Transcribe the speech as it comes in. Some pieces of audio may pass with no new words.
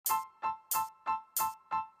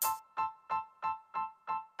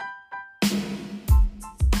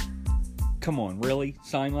Come on, really?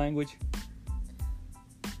 Sign language?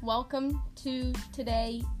 Welcome to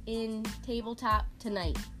Today in Tabletop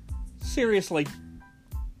Tonight. Seriously?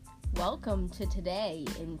 Welcome to Today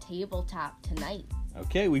in Tabletop Tonight.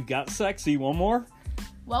 Okay, we've got sexy. One more?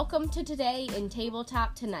 Welcome to Today in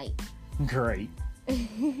Tabletop Tonight. Great.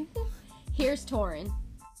 Here's Torin.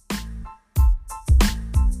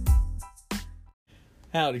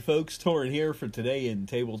 Howdy folks, Torin here for Today in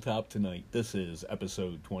Tabletop Tonight. This is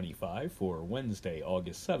episode 25 for Wednesday,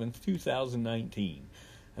 August 7th, 2019.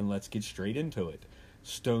 And let's get straight into it.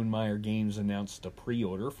 Stonemaier Games announced a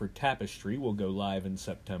pre-order for Tapestry will go live in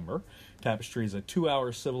September. Tapestry is a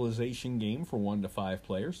 2-hour civilization game for 1 to 5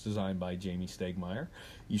 players, designed by Jamey Stegmaier.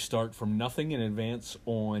 You start from nothing and advance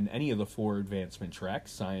on any of the 4 advancement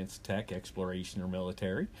tracks, science, tech, exploration, or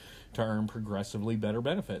military, to earn progressively better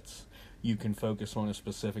benefits. You can focus on a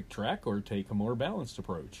specific track or take a more balanced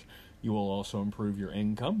approach. You will also improve your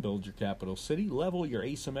income, build your capital city, level your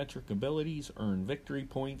asymmetric abilities, earn victory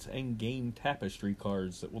points, and gain tapestry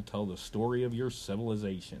cards that will tell the story of your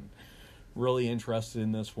civilization. Really interested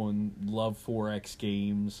in this one, love 4X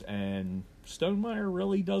games, and Stonemaier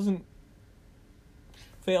really doesn't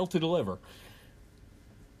fail to deliver.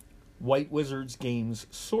 White Wizards Games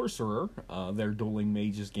Sorcerer, their Dueling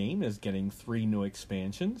Mages game, is getting 3 new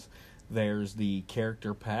expansions. There's the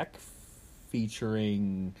character pack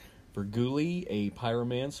featuring Verguli, a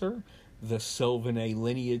pyromancer, the Sylvain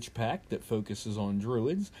lineage pack that focuses on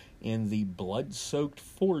druids, and the Blood-Soaked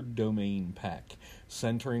Ford domain pack,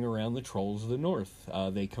 centering around the Trolls of the North.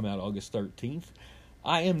 They come out August 13th.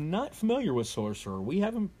 I am not familiar with Sorcerer. We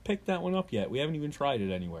haven't picked that one up yet. We haven't even tried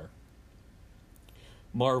it anywhere.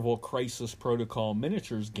 Marvel Crisis Protocol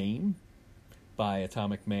Miniatures game by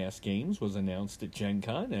Atomic Mass Games was announced at Gen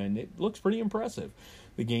Con, and it looks pretty impressive.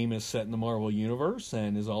 The game is set in the Marvel Universe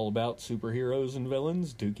and is all about superheroes and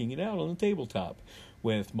villains duking it out on the tabletop,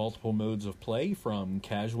 with multiple modes of play from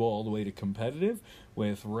casual all the way to competitive,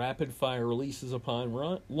 with rapid-fire releases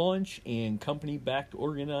upon launch and company-backed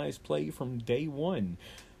organized play from day one.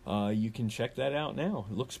 You can check that out now.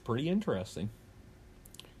 It looks pretty interesting.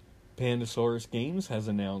 Pandasaurus Games has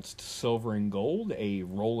announced Silver and Gold, a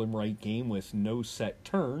roll and write game with no set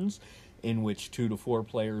turns, in which 2 to 4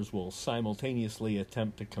 players will simultaneously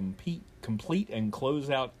attempt to complete and close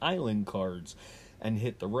out island cards and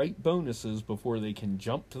hit the right bonuses before they can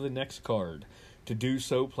jump to the next card. To do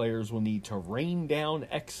so, players will need to rain down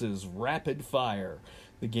X's rapid fire.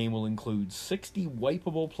 The game will include 60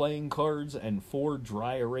 wipeable playing cards and 4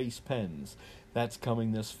 dry erase pens. That's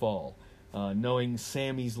coming this fall. Knowing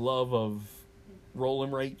Sammy's love of roll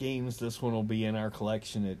and write games, this one will be in our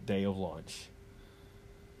collection at day of launch.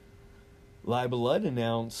 Libelud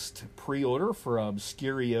announced pre-order for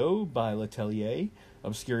Obscurio by L'Atelier.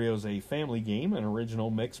 Obscurio is a family game, an original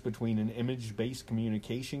mix between an image-based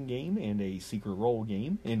communication game and a secret role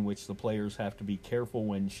game, in which the players have to be careful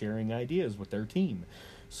when sharing ideas with their team.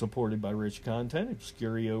 Supported by rich content,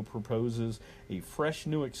 Obscurio proposes a fresh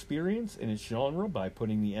new experience in its genre by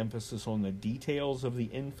putting the emphasis on the details of the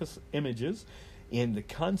images and the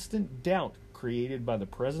constant doubt created by the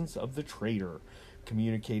presence of the traitor.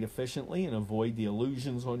 Communicate efficiently and avoid the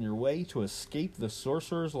illusions on your way to escape the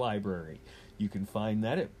Sorcerer's Library. You can find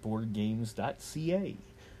that at boardgames.ca.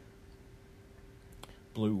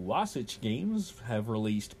 Blue Wasatch Games have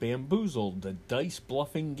released Bamboozled, the dice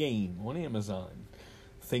bluffing game, on Amazon.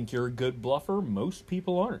 Think you're a good bluffer? Most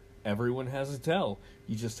people aren't. Everyone has a tell.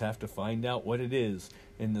 You just have to find out what it is.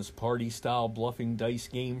 In this party-style bluffing dice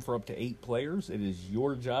game for up to 8 players, it is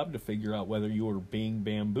your job to figure out whether you are being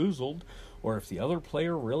bamboozled or if the other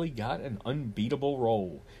player really got an unbeatable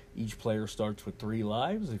roll. Each player starts with 3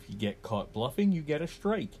 lives. If you get caught bluffing, you get a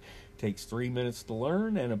strike. Takes 3 minutes to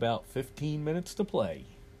learn and about 15 minutes to play.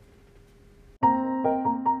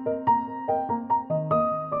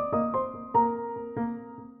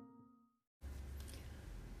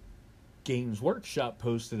 Games Workshop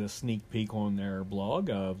posted a sneak peek on their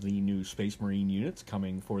blog of the new Space Marine units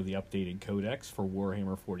coming for the updated codex for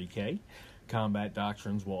Warhammer 40k. Combat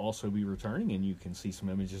Doctrines will also be returning, and you can see some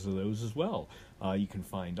images of those as well. You can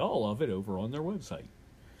find all of it over on their website.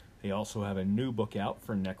 They also have a new book out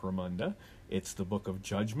for Necromunda. It's the Book of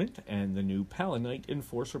Judgment and the new Palanite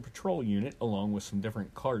Enforcer Patrol unit, along with some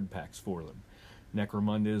different card packs for them.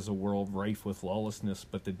 Necromunda is a world rife with lawlessness,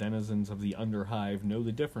 but the denizens of the Underhive know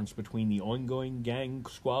the difference between the ongoing gang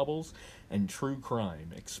squabbles and true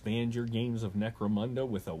crime. Expand your games of Necromunda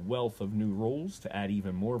with a wealth of new rules to add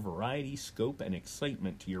even more variety, scope, and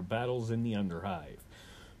excitement to your battles in the Underhive.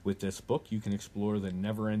 With this book, you can explore the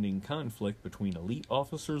never-ending conflict between elite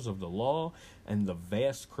officers of the law and the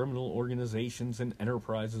vast criminal organizations and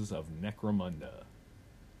enterprises of Necromunda.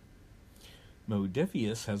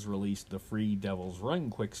 Modifius has released the free Devil's Run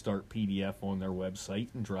Quick Start PDF on their website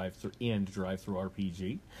and drive-through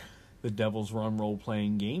RPG. The Devil's Run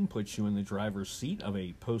role-playing game puts you in the driver's seat of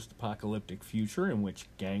a post-apocalyptic future in which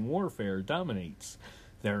gang warfare dominates.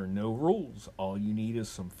 There are no rules. All you need is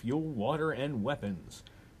some fuel, water, and weapons.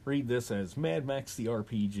 Read this as Mad Max the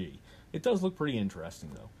RPG. It does look pretty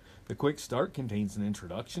interesting, though. The Quick Start contains an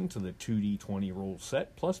introduction to the 2D20 rule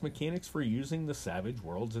set, plus mechanics for using the Savage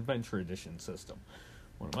Worlds Adventure Edition system.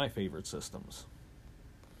 One of my favorite systems.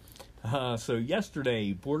 So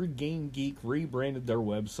yesterday, Board Game Geek rebranded their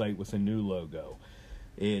website with a new logo.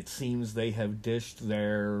 It seems they have dished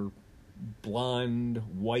their blonde,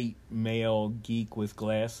 white male geek with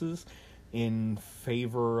glasses in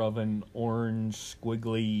favor of an orange,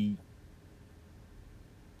 squiggly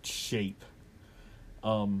shape.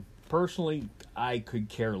 Personally, I could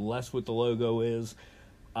care less what the logo is.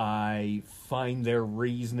 I find their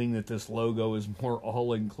reasoning that this logo is more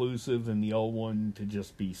all-inclusive than the old one to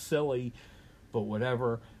just be silly, but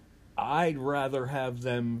whatever. I'd rather have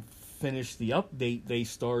them finish the update they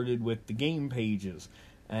started with the game pages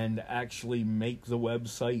and actually make the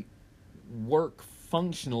website work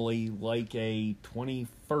functionally like a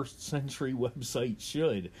 21st century website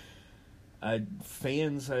should.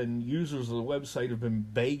 Fans and users of the website have been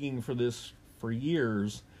begging for this for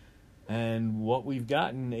years, and what we've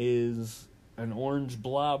gotten is an orange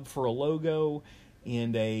blob for a logo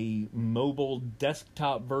and a mobile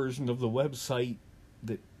desktop version of the website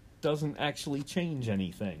that doesn't actually change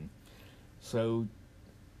anything. So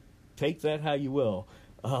take that how you will.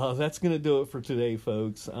 That's going to do it for today,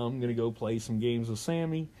 folks. I'm going to go play some games with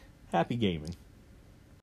Sammy. Happy gaming.